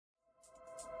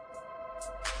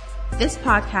This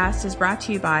podcast is brought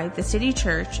to you by The City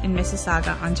Church in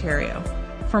Mississauga, Ontario.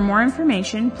 For more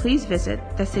information, please visit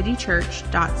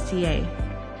thecitychurch.ca.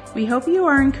 We hope you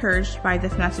are encouraged by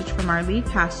this message from our lead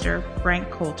pastor,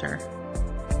 Frank Coulter.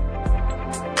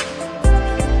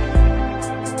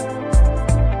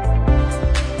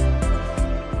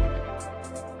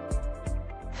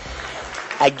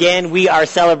 Again, we are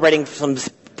celebrating some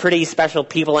pretty special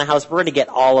people in the house. We're going to get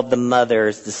all of the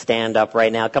mothers to stand up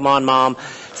right now. Come on, Mom.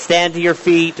 Stand to your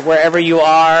feet wherever you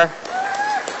are.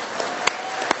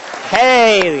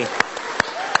 Hey!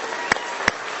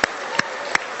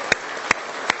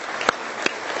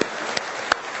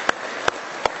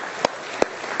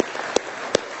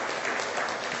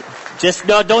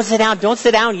 Don't sit down. Don't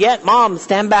sit down yet. Mom,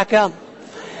 stand back up.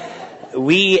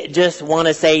 We just want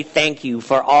to say thank you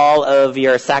for all of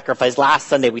your sacrifice. Last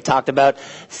Sunday we talked about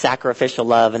sacrificial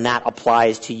love, and that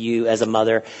applies to you as a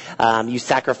mother. You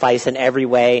sacrifice in every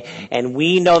way, and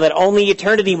we know that only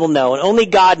eternity will know, and only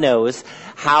God knows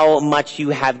how much you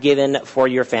have given for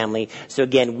your family. So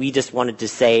again, we just wanted to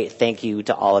say thank you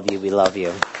to all of you. We love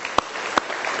you.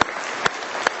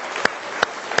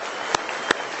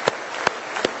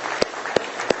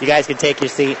 You guys can take your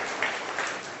seat.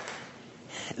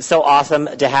 So awesome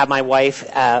to have my wife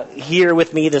here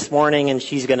with me this morning, and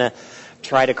she's going to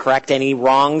try to correct any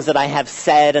wrongs that I have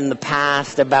said in the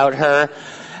past about her.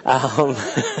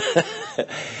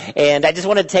 And I just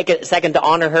want to take a second to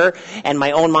honor her and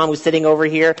my own mom who's sitting over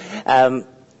here.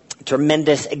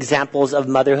 Tremendous examples of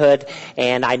motherhood,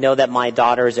 and I know that my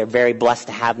daughters are very blessed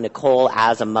to have Nicole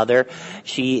as a mother.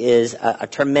 She is a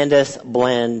tremendous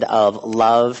blend of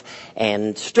love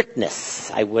and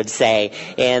strictness, I would say,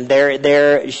 and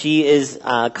she is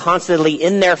constantly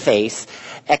in their face,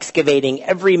 excavating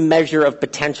every measure of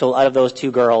potential out of those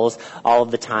two girls all of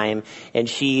the time, and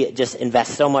she just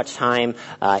invests so much time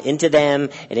into them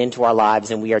and into our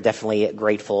lives, and we are definitely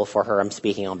grateful for her. I'm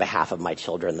speaking on behalf of my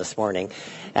children this morning.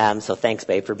 So thanks,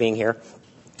 babe, for being here.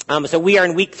 So we are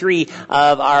in week 3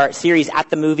 of our series At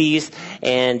the Movies,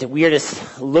 and we are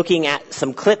just looking at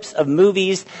some clips of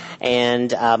movies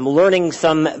and learning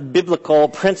some biblical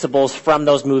principles from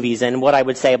those movies. And what I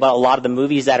would say about a lot of the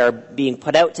movies that are being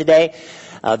put out today,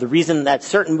 the reason that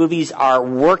certain movies are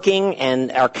working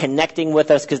and are connecting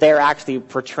with us because they are actually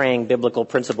portraying biblical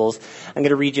principles. I'm going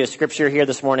to read you a scripture here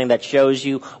this morning that shows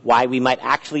you why we might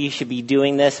actually should be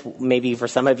doing this. Maybe for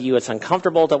some of you it's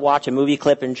uncomfortable to watch a movie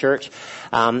clip in church.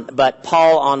 But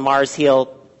Paul on Mars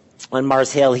Hill,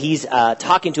 he's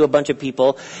talking to a bunch of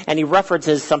people, and he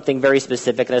references something very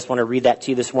specific, and I just want to read that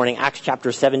to you this morning. Acts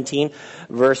chapter 17,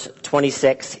 verse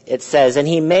 26, it says, "And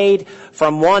he made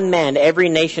from one man every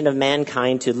nation of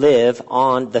mankind to live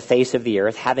on the face of the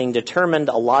earth, having determined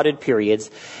allotted periods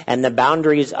and the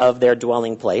boundaries of their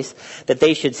dwelling place, that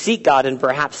they should seek God and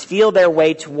perhaps feel their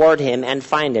way toward him and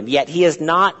find him. Yet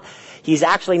He's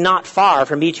actually not far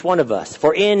from each one of us.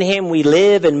 For in him we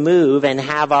live and move and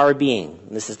have our being."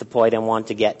 This is the point I want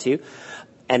to get to.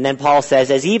 And then Paul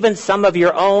says, "As even some of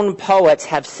your own poets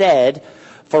have said,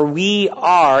 for we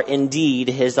are indeed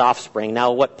his offspring."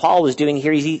 Now what Paul is doing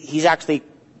here, he's actually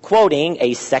quoting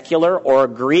a secular or a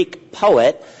Greek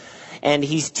poet, and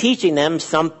he's teaching them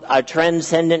a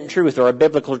transcendent truth or a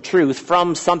biblical truth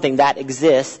from something that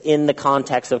exists in the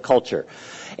context of culture.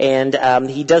 And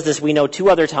he does this, we know, 2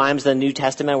 other times in the New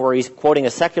Testament where he's quoting a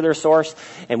secular source,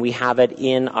 and we have it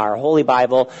in our Holy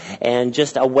Bible, and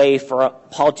just a way for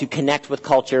Paul to connect with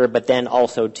culture, but then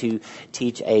also to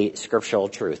teach a scriptural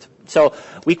truth. So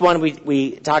week 1,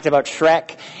 we talked about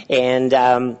Shrek,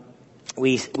 and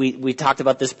we talked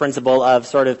about this principle of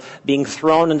sort of being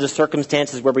thrown into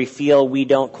circumstances where we feel we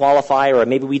don't qualify or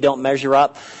maybe we don't measure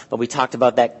up, but we talked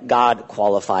about that God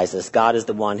qualifies us. God is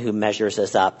the one who measures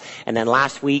us up. And then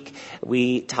last week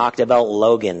we talked about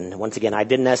Logan. Once again, I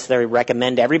didn't necessarily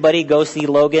recommend everybody go see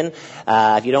Logan.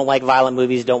 If you don't like violent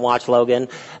movies, don't watch Logan.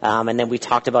 And then we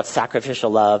talked about sacrificial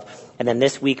love. And then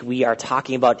this week we are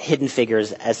talking about Hidden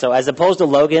Figures. So as opposed to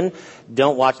Logan,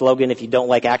 don't watch Logan if you don't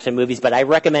like action movies, but I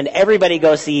recommend everybody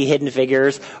go see Hidden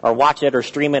Figures or watch it or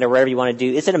stream it or whatever you want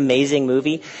to do. It's an amazing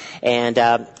movie, and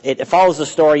it follows the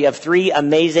story of 3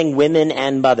 amazing women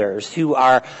and mothers who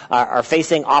are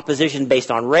facing opposition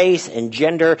based on race and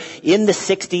gender in the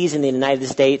 60s in the United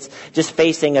States, just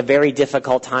facing a very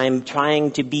difficult time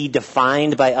trying to be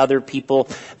defined by other people,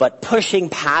 but pushing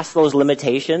past those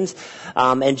limitations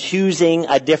and choosing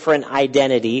a different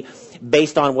identity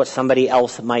based on what somebody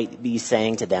else might be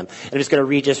saying to them. I'm just going to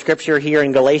read you scripture here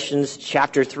in Galatians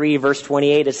chapter 3, verse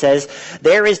 28. It says,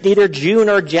 "There is neither Jew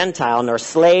nor Gentile, nor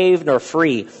slave nor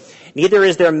free. Neither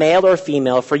is there male or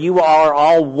female, for you are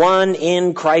all one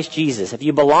in Christ Jesus. If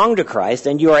you belong to Christ,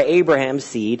 then you are Abraham's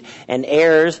seed and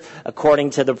heirs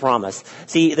according to the promise.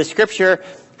 See, the scripture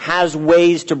has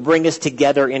ways to bring us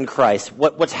together in Christ.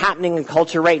 What's happening in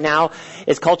culture right now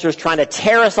is culture is trying to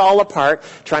tear us all apart,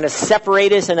 trying to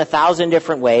separate us in 1,000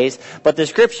 different ways. But the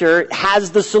scripture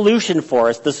has the solution for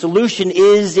us. The solution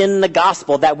is in the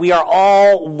gospel, that we are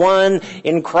all one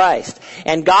in Christ.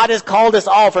 And God has called us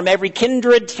all from every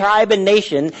kindred, tribe, and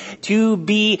nation to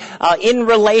be in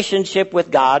relationship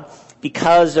with God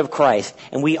because of Christ.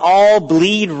 And we all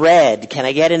bleed red. Can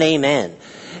I get an amen?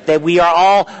 That we are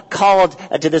all called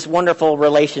to this wonderful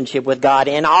relationship with God.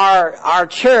 And our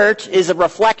church is a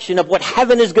reflection of what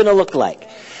heaven is going to look like.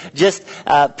 Just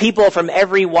people from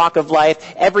every walk of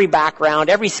life, every background,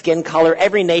 every skin color,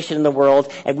 every nation in the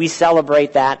world. And we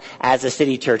celebrate that as a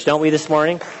city church. Don't we this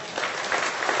morning?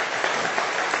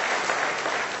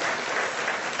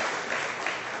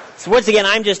 So once again,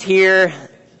 I'm just here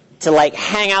to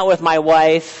hang out with my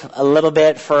wife a little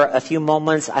bit for a few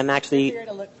moments. I'm actually here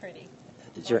to look pretty.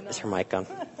 Is her mic on?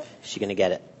 Is she going to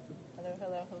get it?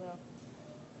 Hello.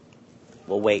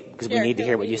 We'll wait, because we need to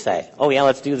hear what you say. Oh, yeah,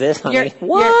 let's do this, honey.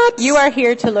 What? You are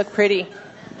here to look pretty.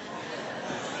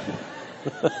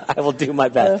 I will do my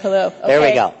best. Hello. Okay. There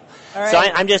we go. All right. So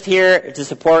I'm just here to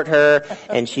support her,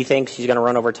 and she thinks she's going to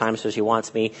run over time, so she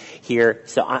wants me here.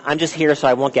 So I'm just here so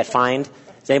I won't get fined.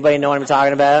 Does anybody know what I'm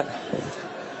talking about?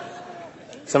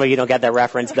 Some of you don't get that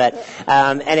reference, but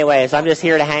anyway, so I'm just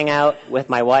here to hang out with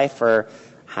my wife for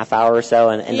half hour or so,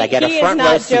 and I get a front row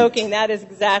seat. He is not joking. That is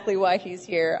exactly why he's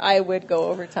here. I would go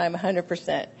overtime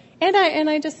 100%. And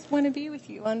I just want to be with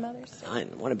you on Mother's Day. I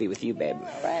want to be with you, babe.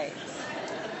 All right.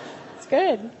 It's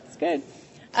good.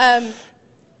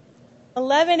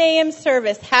 11 a.m.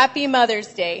 service. Happy Mother's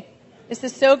Day. This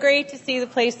is so great to see the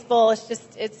place full.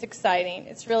 It's exciting.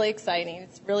 It's really exciting.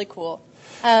 It's really cool.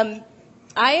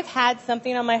 I have had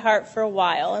something on my heart for a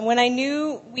while, and when I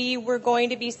knew we were going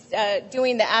to be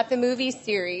doing the At the Movies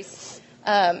series,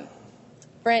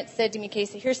 Brent said to me,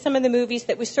 Casey, here's some of the movies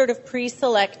that we sort of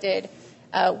pre-selected.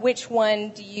 Which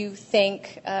one do you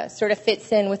think sort of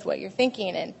fits in with what you're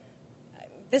thinking? And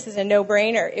this is a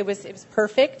no-brainer. It was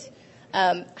perfect.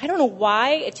 I don't know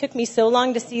why it took me so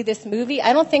long to see this movie.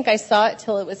 I don't think I saw it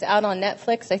till it was out on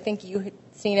Netflix. I think you had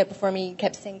seen it before me. You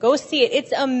kept saying, go see it.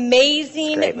 It's an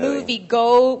amazing movie.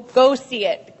 Go see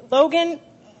it. Logan,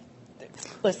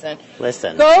 listen.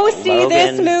 Go see Logan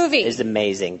this movie. Is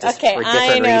amazing. Okay, for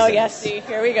I know. reasons. Yes, see,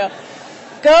 here we go.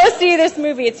 Go see this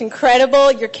movie. It's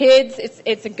incredible. Your kids,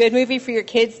 it's a good movie for your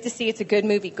kids to see. It's a good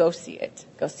movie. Go see it.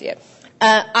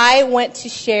 I want to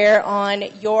share on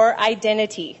your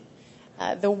identity.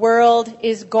 The world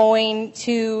is going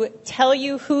to tell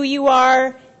you who you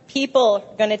are. People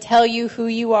are going to tell you who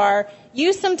you are.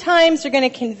 You sometimes are going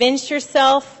to convince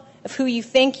yourself of who you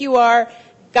think you are.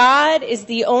 God is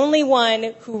the only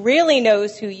one who really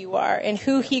knows who you are and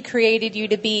who He created you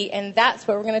to be. And that's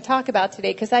what we're going to talk about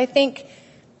today. Because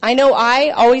I know I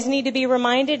always need to be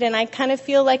reminded, and I kind of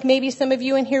feel like maybe some of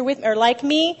you in here with me are like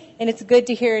me, and it's good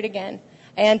to hear it again.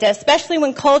 And especially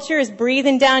when culture is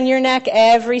breathing down your neck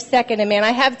every second. And man,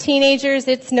 I have teenagers,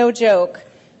 it's no joke.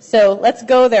 So let's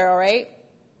go there, all right?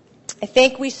 I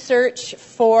think we search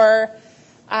for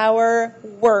our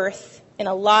worth in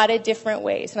a lot of different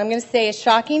ways. And I'm going to say a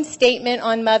shocking statement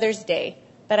on Mother's Day,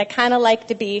 but I kind of like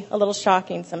to be a little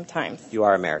shocking sometimes. You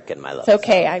are American, my love. It's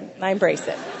okay, I embrace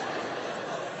it.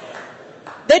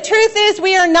 The truth is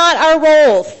we are not our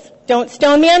roles. Don't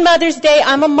stone me on Mother's Day,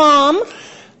 I'm a mom.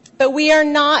 But we are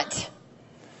not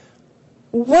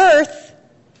worth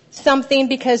something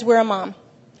because we're a mom.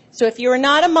 So if you are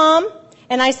not a mom,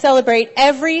 and I celebrate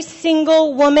every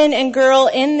single woman and girl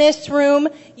in this room,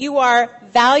 you are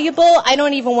valuable. I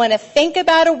don't even want to think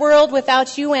about a world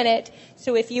without you in it.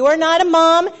 So if you are not a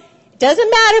mom, it doesn't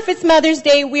matter if it's Mother's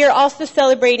Day, we are also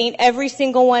celebrating every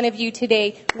single one of you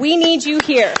today. We need you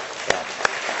here.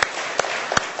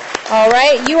 All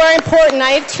right, you are important.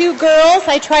 I have 2 girls.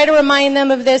 I try to remind them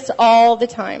of this all the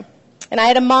time. And I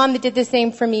had a mom that did the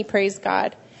same for me, praise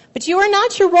God. But you are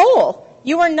not your role.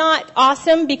 You are not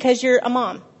awesome because you're a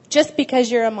mom. Just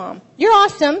because you're a mom. You're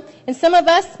awesome. And some of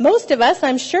us, most of us,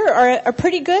 I'm sure, are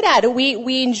pretty good at it.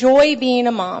 We enjoy being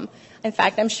a mom. In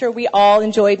fact, I'm sure we all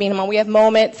enjoy being a mom. We have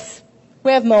moments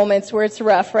where it's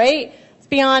rough, right? Let's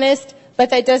be honest.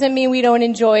 But that doesn't mean we don't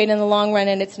enjoy it in the long run,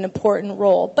 and it's an important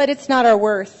role. But it's not our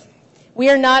worth. We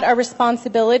are not our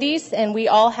responsibilities, and we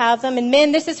all have them. And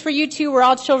men, this is for you too. We're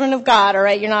all children of God, all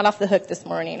right? You're not off the hook this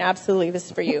morning. Absolutely, this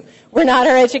is for you. We're not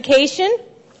our education,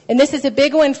 and this is a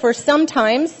big one for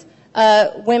sometimes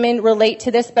women relate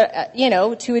to this, but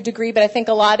to a degree. But I think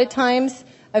a lot of times,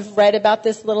 I've read about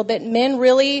this a little bit, men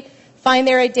really find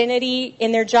their identity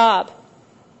in their job.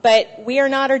 But we are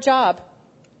not our job.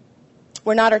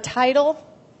 We're not our title,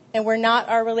 and we're not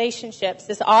our relationships.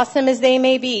 As awesome as they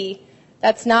may be,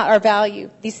 that's not our value.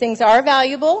 These things are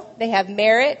valuable. They have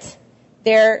merit.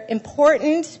 They're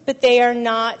important, but they are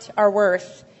not our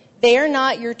worth. They are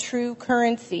not your true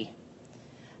currency.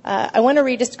 I want to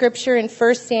read a scripture in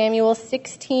 1 Samuel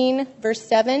 16, verse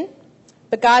 7.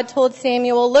 But God told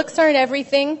Samuel, looks aren't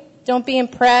everything. Don't be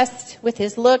impressed with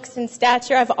his looks and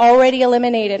stature. I've already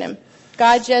eliminated him.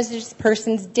 God judges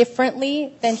persons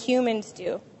differently than humans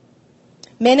do.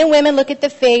 Men and women look at the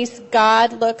face.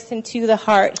 God looks into the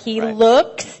heart. He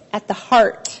looks at the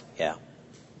heart. Yeah.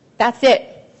 That's it.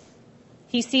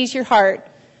 He sees your heart.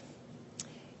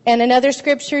 And another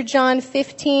scripture, John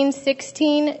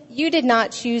 15:16, you did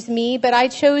not choose me, but I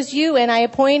chose you and I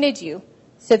appointed you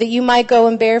so that you might go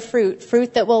and bear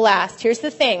fruit that will last. Here's the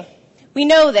thing. We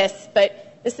know this,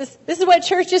 but this is what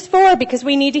church is for, because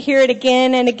we need to hear it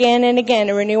again and again and again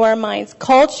to renew our minds.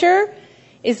 Culture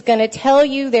is going to tell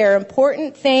you there are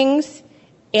important things,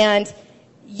 and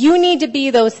you need to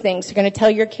be those things. They're going to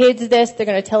tell your kids this, they're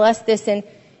going to tell us this, and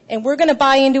we're going to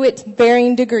buy into it to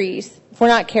varying degrees if we're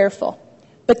not careful.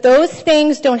 But those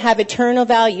things don't have eternal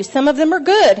value. Some of them are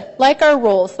good, like our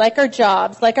roles, like our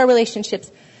jobs, like our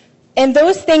relationships. And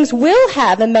those things will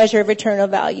have a measure of eternal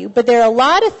value. But there are a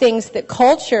lot of things that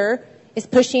culture is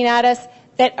pushing at us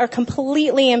that are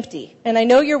completely empty. And I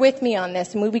know you're with me on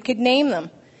this, and we could name them.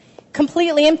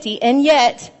 Completely empty. And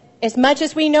yet, as much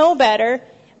as we know better,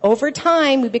 over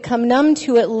time we become numb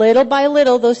to it. Little by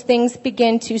little, those things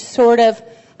begin to sort of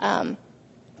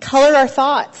color our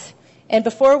thoughts. And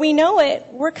before we know it,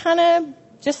 we're kind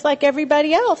of just like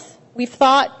everybody else. We've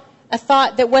thought a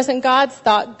thought that wasn't God's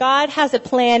thought. God has a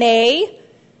plan A.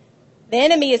 The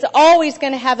enemy is always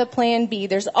going to have a plan B.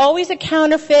 There's always a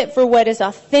counterfeit for what is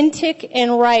authentic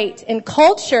and right. And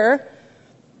culture,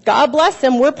 God bless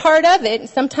them, we're part of it. And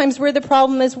sometimes we're the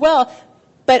problem as well.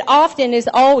 But often is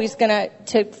always going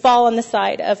to fall on the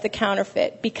side of the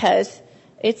counterfeit because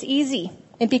it's easy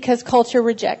and because culture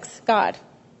rejects God.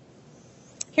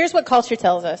 Here's what culture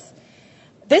tells us.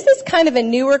 This is kind of a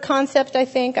newer concept, I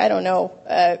think. I don't know.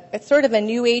 It's sort of a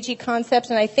new agey concept,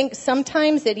 and I think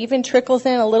sometimes it even trickles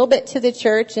in a little bit to the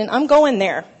church, and I'm going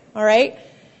there, all right?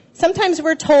 Sometimes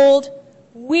we're told,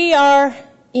 we are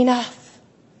enough.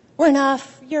 We're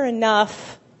enough. You're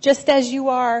enough. Just as you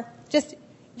are.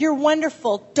 You're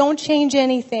wonderful. Don't change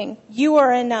anything. You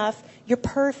are enough. You're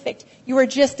perfect. You are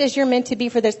just as you're meant to be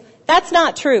for this. That's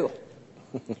not true.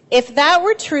 If that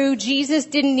were true, Jesus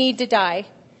didn't need to die.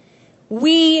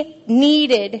 We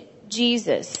needed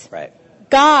Jesus. Right.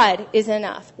 God is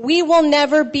enough. We will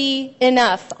never be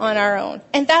enough on our own.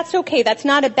 And that's okay. That's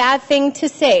not a bad thing to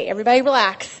say. Everybody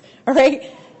relax. All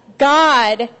right?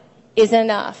 God is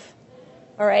enough.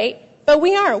 All right? But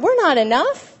we aren't. We're not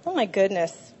enough. Oh my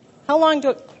goodness. How long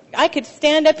I could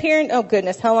stand up here and, oh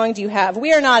goodness, how long do you have?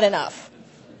 We are not enough.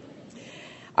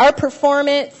 Our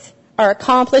performance, our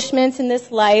accomplishments in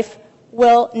this life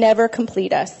will never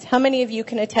complete us. How many of you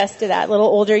can attest to that? A little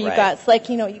older you got, it's like,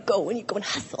 you go and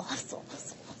hustle.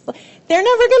 They're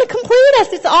never going to complete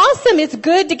us. It's awesome. It's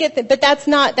good to get but that's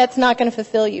not going to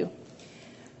fulfill you.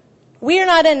 We are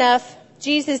not enough.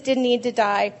 Jesus didn't need to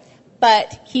die,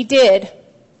 but he did.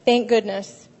 Thank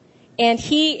goodness. And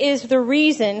he is the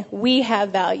reason we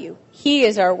have value. He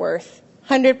is our worth.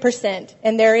 100%.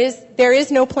 And there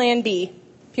is no plan B.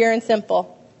 Pure and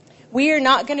simple. We are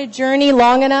not going to journey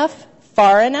long enough,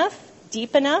 far enough,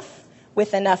 deep enough,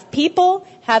 with enough people,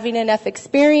 having enough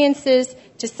experiences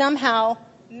to somehow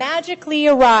magically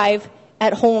arrive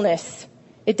at wholeness.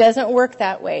 It doesn't work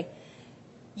that way.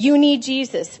 You need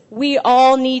Jesus. We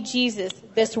all need Jesus.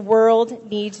 This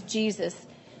world needs Jesus.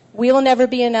 We will never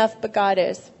be enough, but God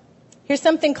is. Here's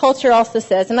something culture also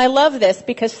says, and I love this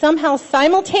because somehow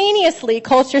simultaneously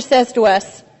culture says to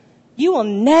us, you will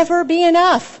never be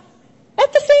enough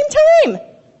at the same time.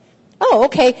 Oh,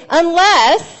 okay.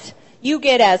 Unless you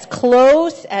get as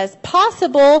close as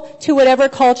possible to whatever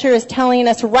culture is telling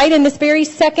us right in this very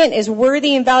second is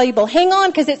worthy and valuable. Hang on,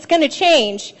 because it's going to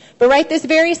change. But right this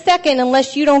very second,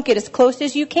 unless you don't get as close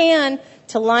as you can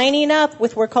to lining up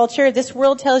with where culture, this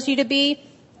world tells you to be,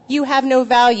 you have no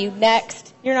value. Next.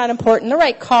 You're not important. The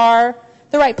right car,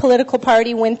 the right political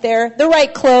party went there, the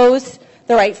right clothes,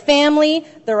 the right family,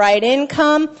 the right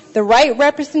income, the right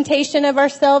representation of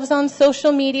ourselves on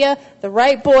social media, the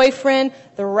right boyfriend,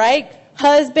 the right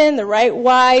husband, the right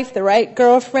wife, the right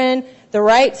girlfriend, the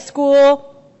right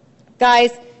school.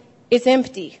 Guys, it's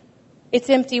empty. It's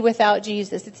empty without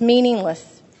Jesus. It's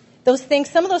meaningless. Those things,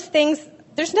 some of those things,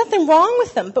 there's nothing wrong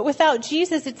with them, but without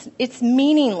Jesus, it's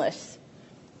meaningless.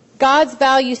 God's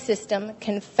value system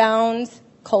confounds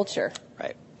culture.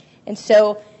 Right. And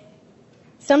so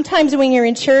sometimes when you're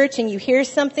in church and you hear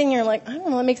something, you're like, I don't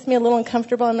know, it makes me a little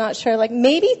uncomfortable. I'm not sure. Like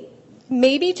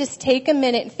maybe just take a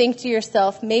minute and think to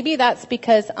yourself, maybe that's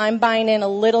because I'm buying in a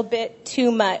little bit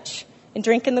too much and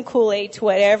drinking the Kool-Aid to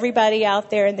what everybody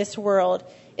out there in this world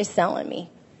is selling me.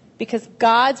 Because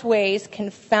God's ways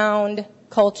confound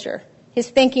culture. His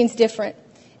thinking's different.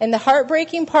 And the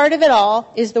heartbreaking part of it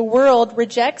all is the world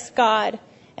rejects God.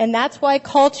 And that's why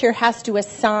culture has to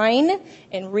assign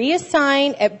and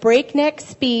reassign at breakneck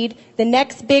speed the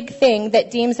next big thing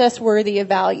that deems us worthy of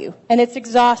value. And it's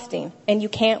exhausting. And you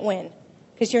can't win.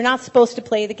 Because you're not supposed to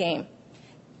play the game.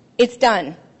 It's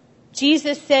done.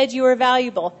 Jesus said you are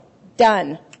valuable.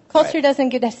 Done. Culture doesn't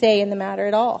get a say in the matter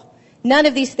at all. None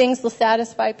of these things will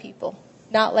satisfy people.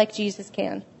 Not like Jesus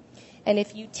can. And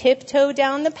if you tiptoe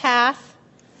down the path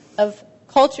of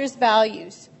culture's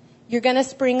values, you're going to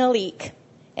spring a leak.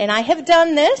 And I have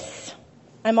done this.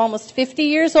 I'm almost 50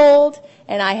 years old,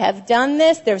 and I have done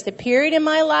this. There's a period in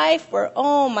my life where,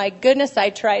 oh my goodness,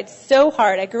 I tried so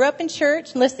hard. I grew up in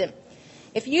church. Listen,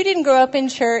 if you didn't grow up in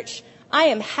church, I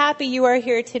am happy you are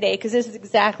here today because this is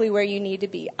exactly where you need to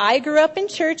be. I grew up in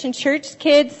church, and church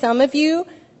kids, some of you,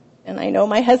 and I know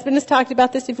my husband has talked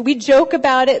about this, if we joke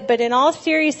about it, but in all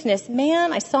seriousness,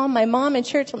 man, I saw my mom in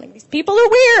church. I'm like, these people are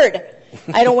weird.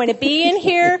 I don't want to be in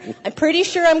here. I'm pretty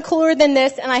sure I'm cooler than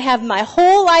this, and I have my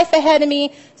whole life ahead of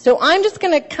me, so I'm just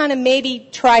going to kind of maybe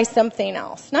try something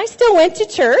else. And I still went to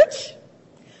church,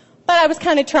 but I was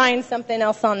kind of trying something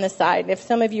else on the side. If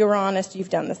some of you are honest, you've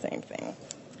done the same thing.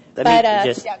 Go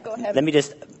ahead. Let me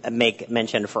just make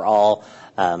mention for all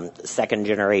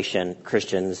second-generation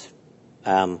Christians.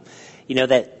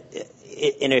 That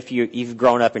and if you've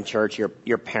grown up in church,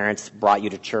 your parents brought you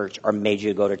to church or made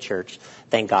you go to church.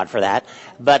 Thank God for that.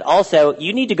 But also,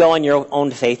 you need to go on your own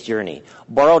faith journey.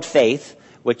 Borrowed faith,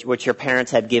 which your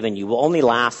parents have given you, will only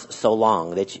last so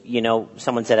long. That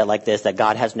someone said it like this: that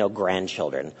God has no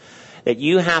grandchildren. That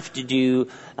you have to do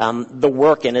the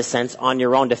work, in a sense, on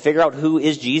your own to figure out who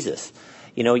is Jesus.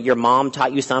 Your mom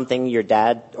taught you something, your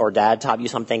dad taught you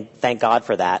something. Thank God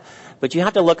for that. But you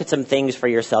have to look at some things for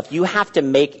yourself. You have to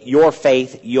make your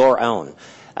faith your own.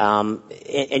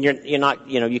 And you're not,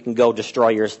 you can go destroy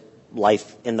your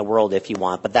life in the world if you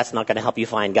want, but that's not going to help you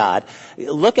find God.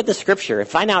 Look at the scripture.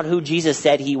 Find out who Jesus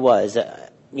said he was.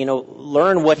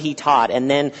 Learn what he taught, and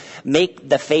then make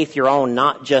the faith your own,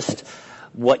 not just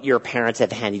what your parents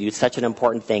have handed you. It's such an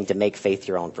important thing to make faith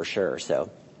your own, for sure. So,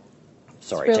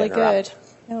 sorry to interrupt. It's really good.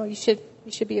 No, you should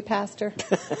be a pastor.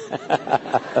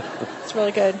 It's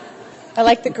really good. I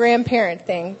like the grandparent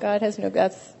thing. God has no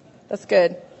guts. That's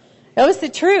good. That was the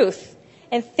truth.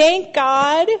 And thank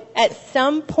God at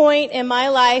some point in my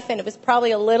life, and it was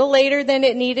probably a little later than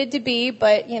it needed to be,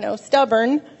 but,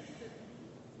 stubborn.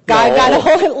 God got a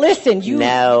hold. Listen, you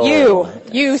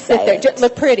sit there. Just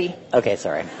look pretty. Okay,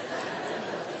 sorry.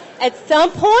 At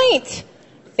some point,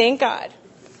 thank God,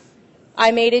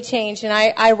 I made a change, and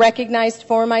I recognized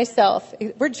for myself.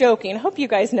 We're joking. I hope you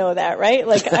guys know that, right?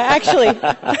 Like, I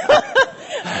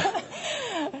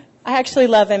actually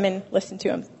love him and listen to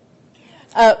him.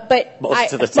 But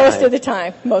most of the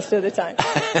time.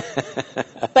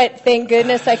 But thank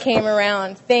goodness I came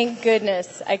around. But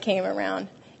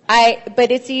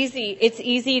it's easy. It's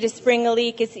easy to spring a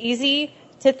leak. It's easy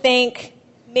to think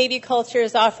maybe culture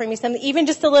is offering me something, even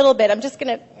just a little bit. I'm just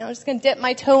gonna dip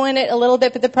my toe in it a little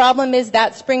bit. But the problem is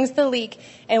that springs the leak.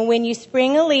 And when you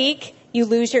spring a leak, you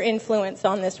lose your influence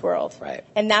on this world. Right.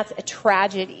 And that's a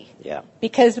tragedy. Yeah.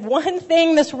 Because one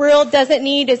thing this world doesn't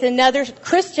need is another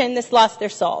Christian that's lost their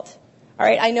salt. All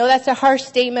right. I know that's a harsh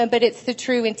statement, but it's the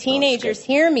truth. And teenagers,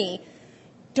 hear me.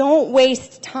 Don't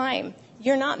waste time.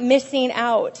 You're not missing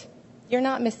out.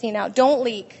 Don't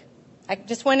leak. I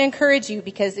just want to encourage you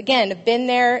because, again, I've been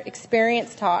there,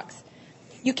 experience talks.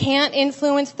 You can't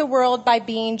influence the world by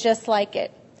being just like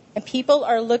it. And people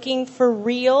are looking for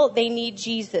real. They need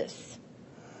Jesus.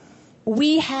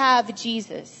 We have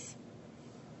Jesus.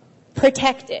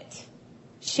 Protect it.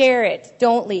 Share it.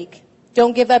 Don't leak.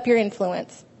 Don't give up your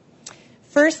influence.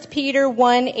 1 Peter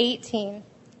 1:18.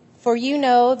 For you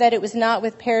know that it was not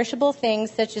with perishable things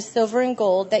such as silver and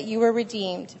gold that you were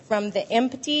redeemed from the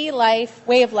empty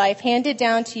way of life handed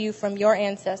down to you from your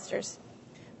ancestors,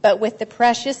 but with the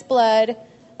precious blood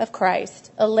of Christ,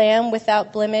 a lamb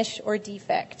without blemish or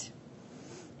defect.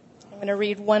 I'm going to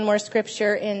read one more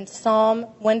scripture in Psalm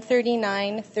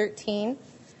 139:13.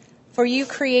 For you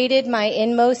created my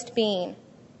inmost being.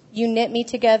 You knit me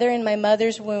together in my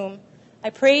mother's womb. I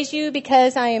praise you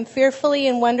because I am fearfully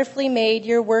and wonderfully made.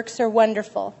 Your works are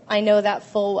wonderful. I know that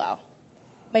full well.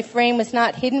 My frame was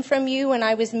not hidden from you when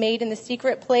I was made in the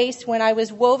secret place, when I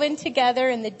was woven together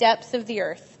in the depths of the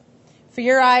earth. For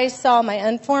your eyes saw my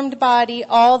unformed body.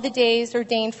 All the days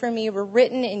ordained for me were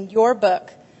written in your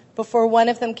book before one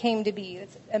of them came to be.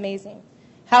 It's amazing.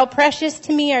 How precious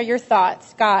to me are your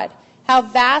thoughts, God. How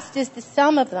vast is the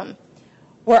sum of them.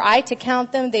 Were I to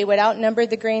count them, they would outnumber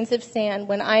the grains of sand.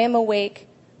 When I am awake,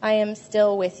 I am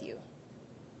still with you.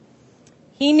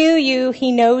 He knew you.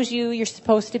 He knows you. You're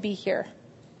supposed to be here.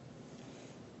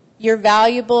 You're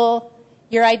valuable.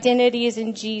 Your identity is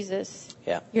in Jesus.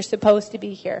 Yeah. You're supposed to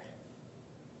be here.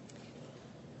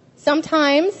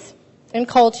 Sometimes in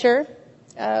culture,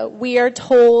 we are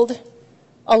told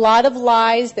a lot of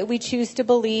lies that we choose to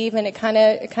believe, and it kind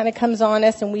of comes on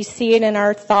us, and we see it in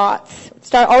our thoughts.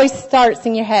 Always starts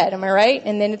in your head, am I right?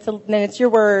 And then it's your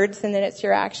words, and then it's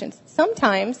your actions.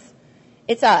 Sometimes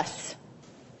it's us.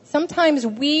 Sometimes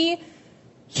we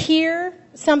hear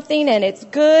something and it's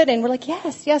good, and we're like,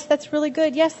 yes, that's really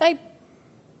good. Yes, I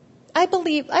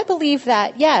believe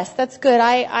that. Yes, that's good.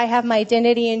 I have my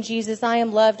identity in Jesus. I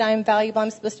am loved. I am valuable.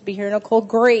 I'm supposed to be here. Nicole,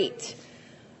 great.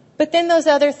 But then those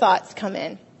other thoughts come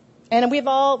in. And we've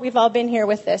all been here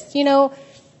with this. You know,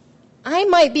 I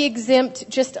might be exempt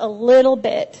just a little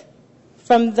bit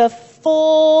from the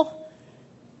full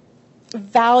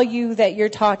value that you're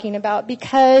talking about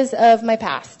because of my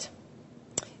past.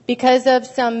 Because of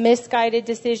some misguided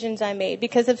decisions I made.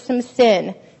 Because of some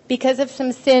sin. Because of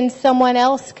some sin someone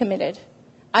else committed.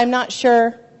 I'm not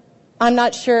sure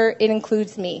it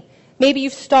includes me. Maybe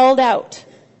you've stalled out.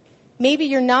 Maybe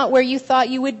you're not where you thought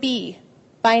you would be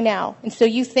by now, and so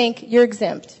you think you're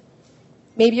exempt.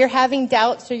 Maybe you're having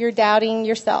doubts or you're doubting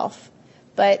yourself.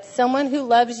 But someone who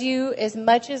loves you as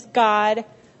much as God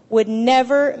would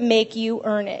never make you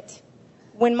earn it.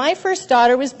 When my first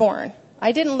daughter was born,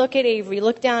 I didn't look at Avery,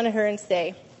 look down at her and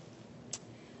say,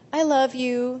 I love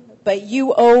you, but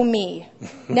you owe me.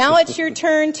 Now it's your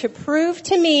turn to prove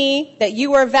to me that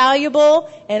you are valuable,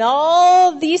 and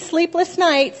all these sleepless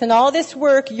nights and all this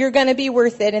work, you're going to be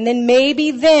worth it. And then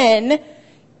maybe then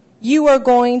you are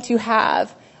going to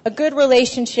have a good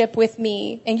relationship with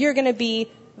me, and you're going to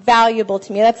be valuable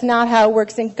to me. That's not how it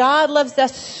works. And God loves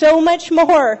us so much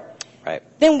more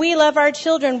than we love our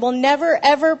children. We'll never,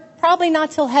 ever, probably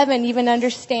not till heaven, even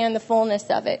understand the fullness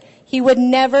of it. He would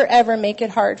never, ever make it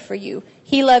hard for you.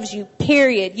 He loves you,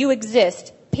 period. You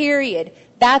exist, period.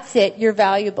 That's it. You're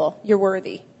valuable. You're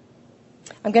worthy.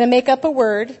 I'm going to make up a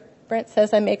word. Brent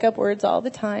says I make up words all the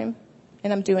time,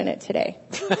 and I'm doing it today.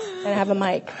 And I have a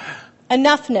mic.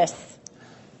 Enoughness.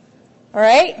 All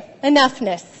right?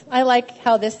 Enoughness. I like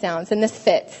how this sounds, and this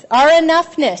fits. Our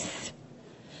enoughness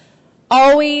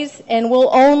always and will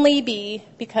only be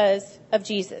because of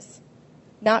Jesus.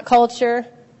 Not culture,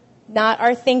 not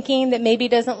our thinking that maybe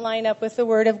doesn't line up with the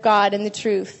Word of God and the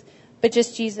truth, but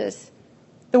just Jesus.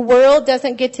 The world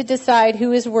doesn't get to decide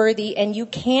who is worthy, and you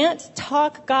can't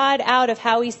talk God out of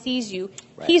how He sees you.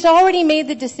 Right. He's already made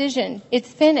the decision. It's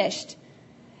finished.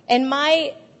 And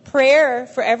my prayer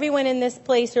for everyone in this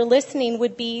place or listening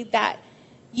would be that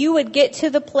you would get to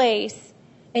the place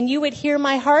and you would hear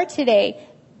my heart today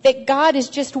that God is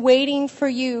just waiting for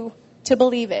you to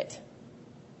believe it.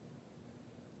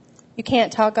 You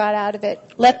can't talk God out of it.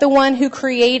 Let the one who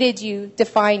created you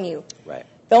define you. Right.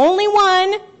 The only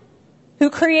one who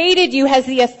created you has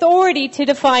the authority to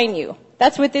define you.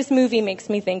 That's what this movie makes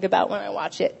me think about when I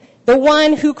watch it. The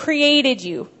one who created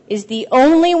you is the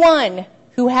only one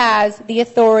who has the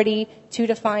authority to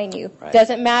define you. Right.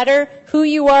 Doesn't matter who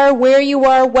you are, where you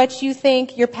are, what you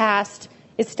think, your past.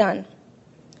 It's done.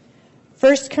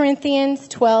 1 Corinthians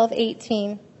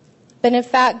 12:18. But in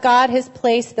fact, God has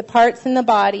placed the parts in the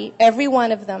body, every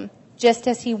one of them, just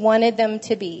as He wanted them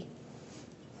to be.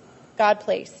 God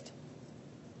placed.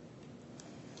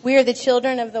 We are the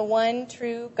children of the one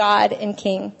true God and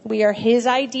King. We are His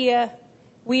idea.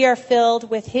 We are filled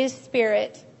with His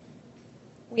Spirit.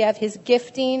 We have His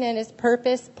gifting and His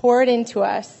purpose poured into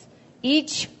us.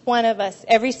 Each one of us,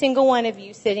 every single one of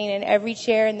you sitting in every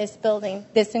chair in this building,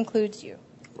 this includes you.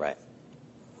 Right.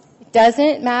 It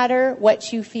doesn't matter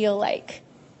what you feel like.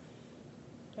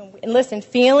 And listen,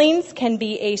 feelings can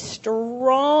be a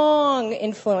strong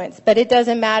influence, but it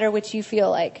doesn't matter what you feel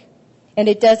like. And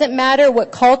it doesn't matter where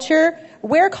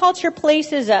culture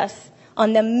places us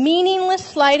on the meaningless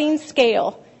sliding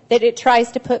scale that it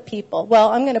tries to put people. Well,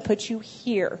 I'm going to put you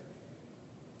here.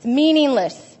 It's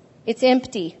meaningless. It's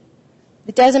empty.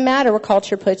 It doesn't matter where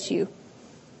culture puts you.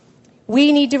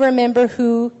 We need to remember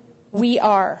who we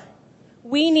are.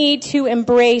 We need to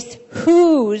embrace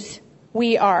whose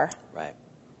we are. Right.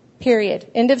 Period.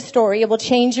 End of story. It will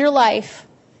change your life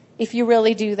if you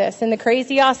really do this. And the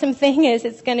crazy awesome thing is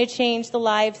it's going to change the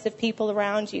lives of people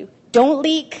around you. Don't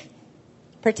leak.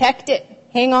 Protect it.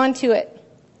 Hang on to it.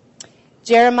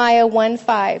 Jeremiah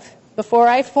 1:5. Before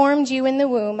I formed you in the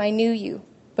womb, I knew you.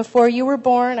 Before you were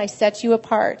born, I set you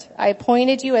apart. I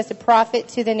appointed you as a prophet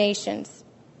to the nations.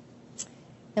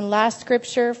 And last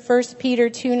scripture, 1 Peter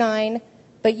 2:9.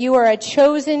 But you are a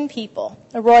chosen people,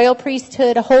 a royal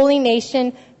priesthood, a holy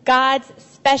nation, God's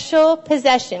special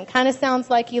possession. Kind of sounds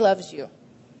like he loves you.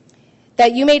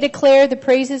 That you may declare the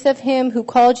praises of him who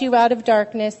called you out of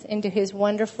darkness into his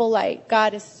wonderful light.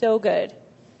 God is so good.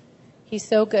 He's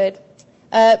so good.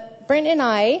 Brent and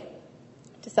I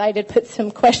decided to put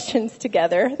some questions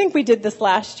together. I think we did this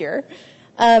last year.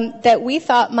 That we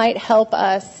thought might help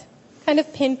us kind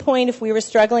of pinpoint if we were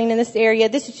struggling in this area.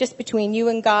 This is just between you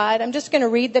and God. I'm just going to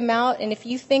read them out. And if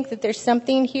you think that there's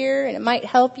something here and it might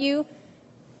help you,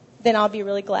 then I'll be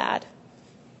really glad.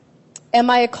 Am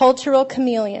I a cultural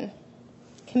chameleon?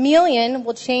 Chameleon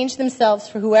will change themselves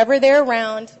for whoever they're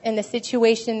around and the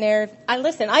situation they're...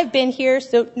 Listen, I've been here,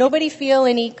 so nobody feel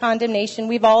any condemnation.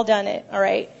 We've all done it, all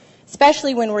right?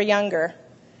 Especially when we're younger.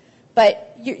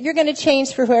 But you're going to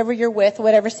change for whoever you're with,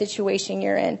 whatever situation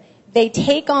you're in. They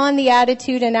take on the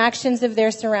attitude and actions of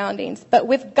their surroundings. But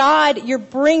with God, you're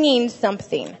bringing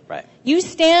something. Right. You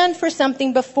stand for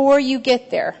something before you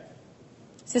get there.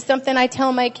 This is something I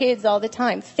tell my kids all the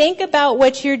time. Think about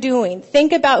what you're doing.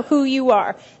 Think about who you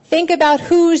are. Think about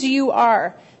whose you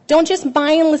are. Don't just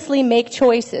mindlessly make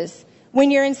choices when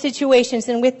you're in situations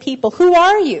and with people. Who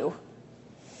are you?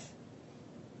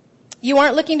 You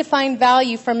aren't looking to find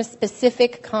value from a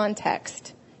specific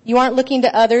context. You aren't looking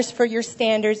to others for your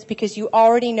standards because you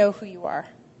already know who you are.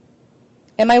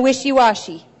 Am I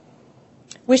wishy-washy?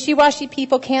 Wishy-washy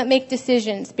people can't make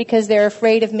decisions because they're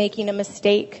afraid of making a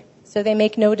mistake. So they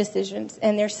make no decisions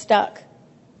and they're stuck.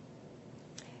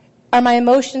 Are my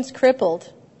emotions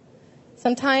crippled?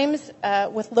 Sometimes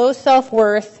with low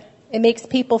self-worth, it makes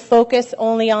people focus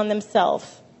only on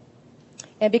themselves.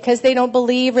 And because they don't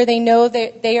believe or they know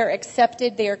that they are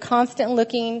accepted, they are constantly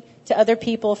looking to other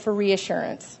people for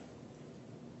reassurance.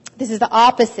 This is the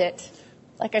opposite.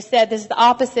 Like I said, this is the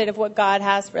opposite of what God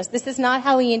has for us. This is not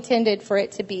how he intended for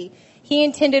it to be. He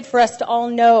intended for us to all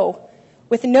know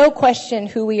with no question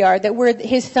who we are, that we're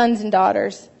his sons and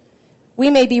daughters. We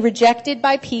may be rejected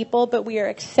by people, but we are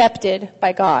accepted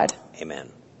by God.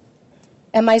 Amen.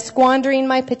 Am I squandering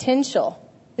my potential?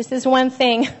 This is one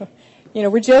thing,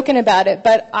 we're joking about it,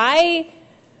 but I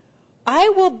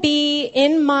will be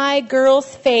in my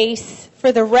girl's face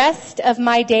for the rest of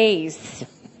my days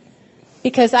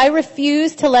because I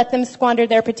refuse to let them squander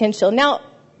their potential. Now,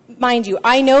 mind you,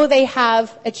 I know they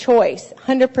have a choice.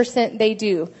 100% they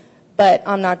do. But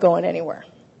I'm not going anywhere.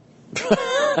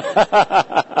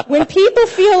 When people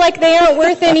feel like they aren't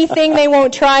worth anything, they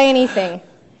won't try anything.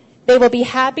 They will be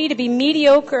happy to be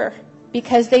mediocre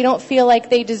because they don't feel like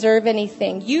they deserve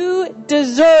anything. You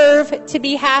deserve to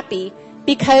be happy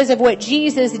because of what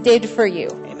Jesus did for you.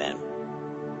 Amen.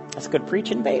 That's good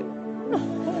preaching, babe.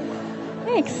 Oh,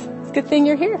 thanks. It's a good thing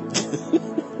you're here.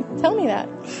 Tell me that.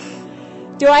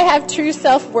 Do I have true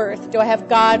self-worth? Do I have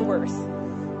God-worth?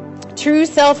 True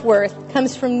self-worth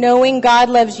comes from knowing God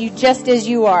loves you just as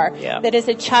you are. Yeah. That as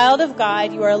a child of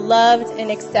God, you are loved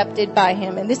and accepted by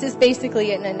him. And this is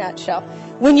basically it in a nutshell.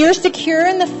 When you're secure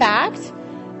in the fact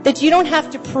that you don't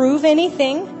have to prove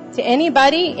anything to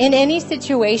anybody in any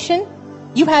situation,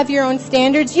 you have your own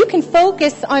standards. You can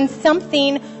focus on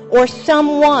something or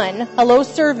someone,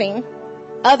 serving,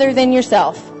 other than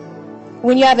yourself.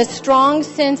 When you have a strong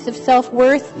sense of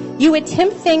self-worth, you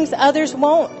attempt things others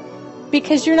won't.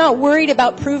 Because you're not worried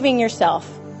about proving yourself.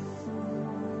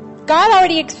 God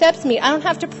already accepts me. I don't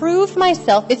have to prove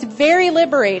myself. It's very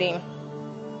liberating.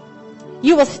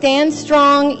 You will stand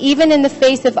strong even in the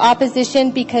face of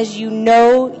opposition because you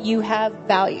know you have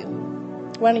value.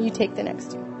 Why don't you take the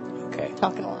next two? Okay.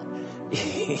 Talking a lot.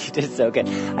 You did so good.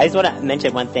 I just want to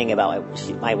mention one thing about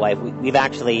my wife.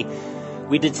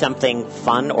 We did something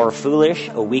fun or foolish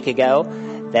a week ago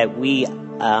that we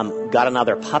got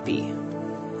another puppy.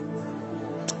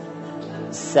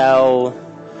 So,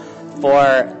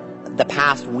 for the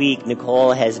past week,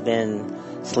 Nicole has been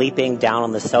sleeping down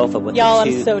on the sofa with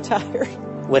I'm so tired.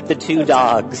 With the two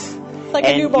dogs. Like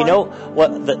a newborn. You know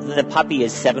what? The puppy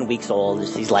is 7 weeks old.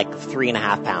 She's like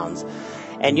 3.5 pounds.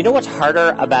 And you know what's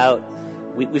harder about?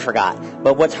 We forgot.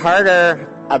 But what's harder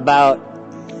about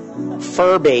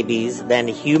fur babies than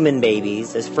human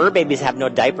babies is fur babies have no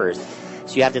diapers.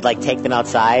 So you have to take them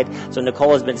outside. So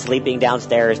Nicole has been sleeping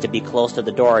downstairs to be close to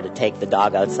the door to take the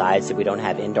dog outside so we don't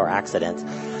have indoor accidents.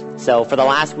 So for the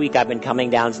last week, I've been coming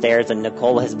downstairs, and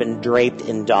Nicole has been draped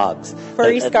in dogs.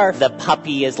 Furry scarf. The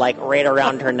puppy is right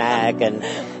around her neck,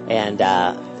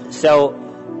 and so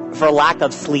for lack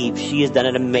of sleep, she has done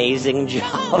an amazing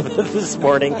job this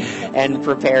morning and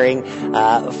preparing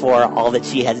for all that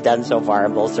she has done so far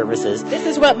in both services. This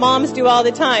is what moms do all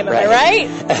the time, am I right?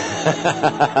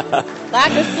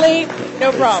 Lack of sleep,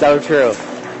 no problem. So true.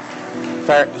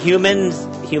 For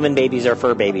human babies are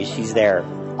fur babies. She's there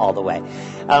all the way.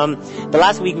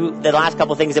 The last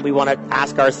couple things that we want to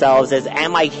ask ourselves is,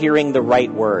 am I hearing the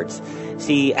right words?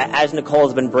 See, as Nicole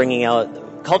has been bringing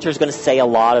out, culture is going to say a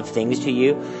lot of things to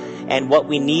you. And what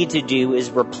we need to do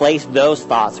is replace those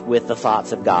thoughts with the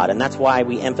thoughts of God. And that's why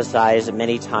we emphasize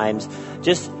many times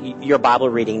just your Bible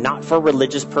reading, not for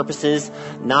religious purposes,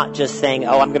 not just saying,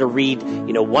 oh, I'm going to read,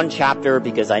 one chapter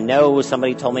because I know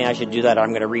somebody told me I should do that, or I'm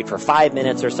going to read for 5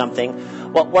 minutes or something.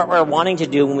 What we're wanting to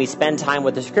do when we spend time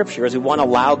with the Scripture is we want to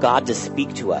allow God to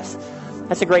speak to us.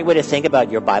 That's a great way to think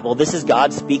about your Bible. This is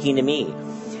God speaking to me.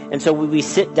 And so when we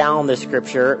sit down the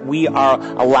Scripture, we are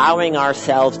allowing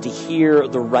ourselves to hear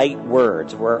the right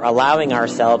words. We're allowing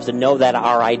ourselves to know that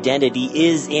our identity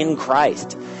is in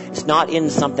Christ. It's not in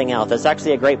something else. That's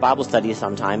actually a great Bible study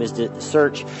sometime, is to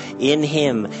search in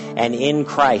Him and in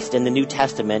Christ in the New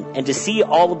Testament and to see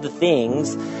all of the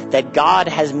things that God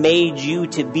has made you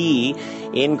to be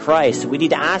in Christ. We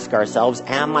need to ask ourselves,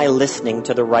 am I listening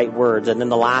to the right words? And then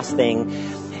the last thing,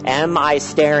 am I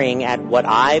staring at what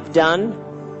I've done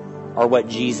or what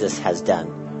Jesus has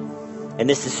done? And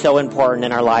this is so important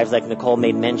in our lives, like Nicole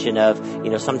made mention of.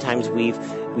 Sometimes we've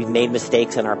made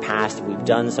mistakes in our past, we've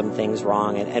done some things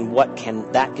wrong, and what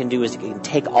that can do is it can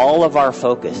take all of our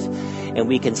focus, and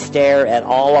we can stare at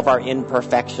all of our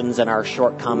imperfections and our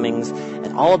shortcomings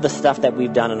and all of the stuff that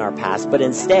we've done in our past. But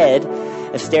instead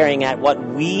of staring at what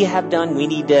we have done, we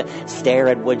need to stare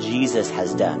at what Jesus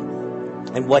has done.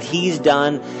 And what He's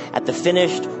done at the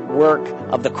finished work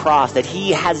of the cross, that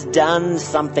He has done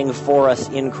something for us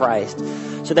in Christ,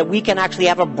 so that we can actually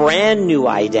have a brand new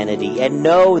identity and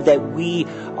know that we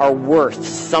are worth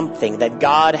something, that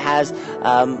God has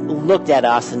looked at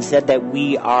us and said that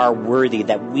we are worthy,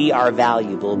 that we are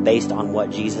valuable based on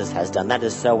what Jesus has done. That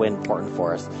is so important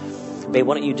for us. Babe,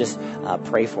 why don't you just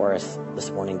pray for us this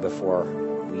morning before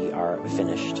we are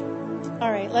finished?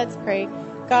 All right, let's pray.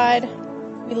 God,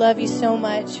 we love you so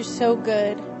much. You're so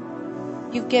good.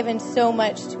 You've given so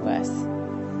much to us.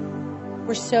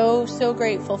 We're so, so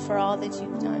grateful for all that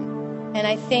you've done. And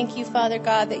I thank you, Father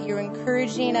God, that you're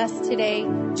encouraging us today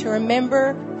to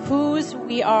remember whose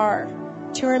we are,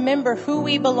 to remember who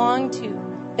we belong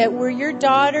to, that we're your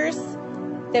daughters,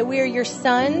 that we are your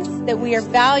sons, that we are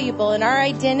valuable, and our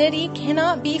identity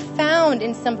cannot be found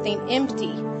in something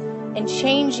empty and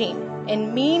changing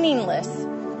and meaningless.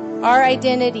 Our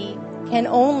identity can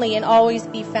only and always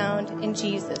be found in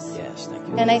Jesus. Yes, thank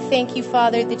you. And I thank you,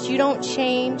 Father, that you don't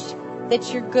change,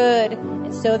 that you're good,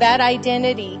 and so that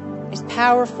identity is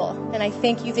powerful. And I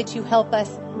thank you that you help us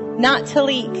not to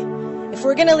leak. If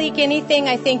we're going to leak anything,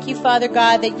 I thank you, Father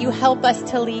God, that you help us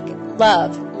to leak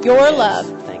love, your love,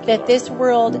 that this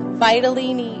world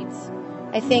vitally needs.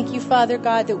 I thank you, Father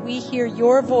God, that we hear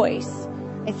your voice.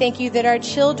 I thank you that our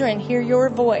children hear your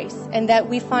voice and that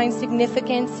we find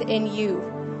significance in you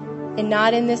and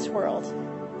not in this world.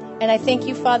 And I thank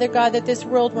you, Father God, that this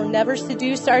world will never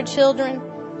seduce our children.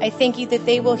 I thank you that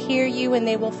they will hear you and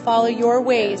they will follow your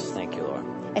ways. Yes, thank you, Lord.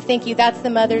 I thank you that's the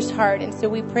mother's heart. And so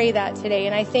we pray that today.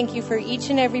 And I thank you for each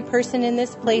and every person in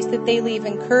this place, that they leave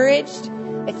encouraged.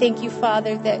 I thank you,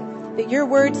 Father, that your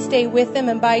words stay with them,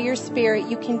 and by your Spirit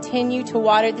you continue to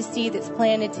water the seed that's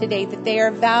planted today, that they are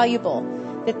valuable,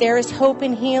 that there is hope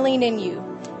and healing in you,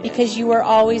 because you are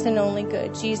always and only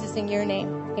good. Jesus, in your name,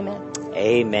 amen.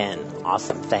 Amen.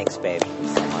 Awesome. Thanks, babe.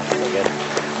 So much. So good.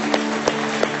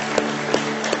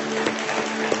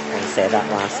 Want to say that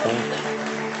last thing?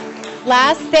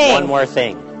 Last thing. One more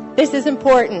thing. This is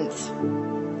important.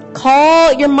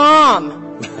 Call your mom.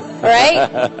 All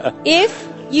right? If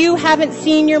you haven't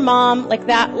seen your mom like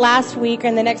that last week or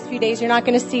in the next few days, you're not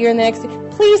going to see her in the next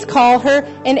week, please call her.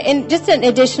 And just an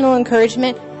additional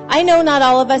encouragement, I know not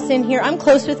all of us in here, I'm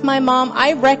close with my mom.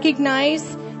 I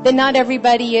recognize that not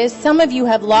everybody is. Some of you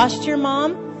have lost your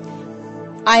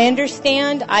mom. I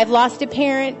understand. I've lost a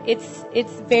parent.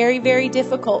 It's very, very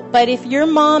difficult. But if your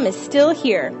mom is still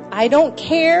here, I don't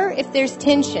care if there's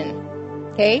tension.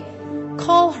 Okay?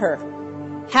 Call her.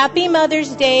 Happy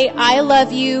Mother's Day. I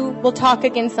love you. We'll talk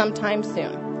again sometime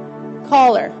soon.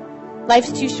 Call her.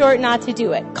 Life's too short not to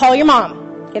do it. Call your mom.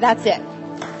 Okay, that's it.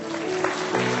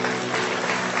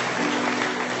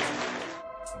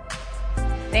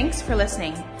 Thanks for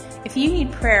listening. If you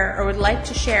need prayer or would like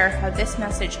to share how this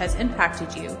message has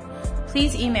impacted you,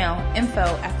 please email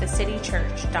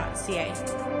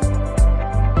info@thecitychurch.ca.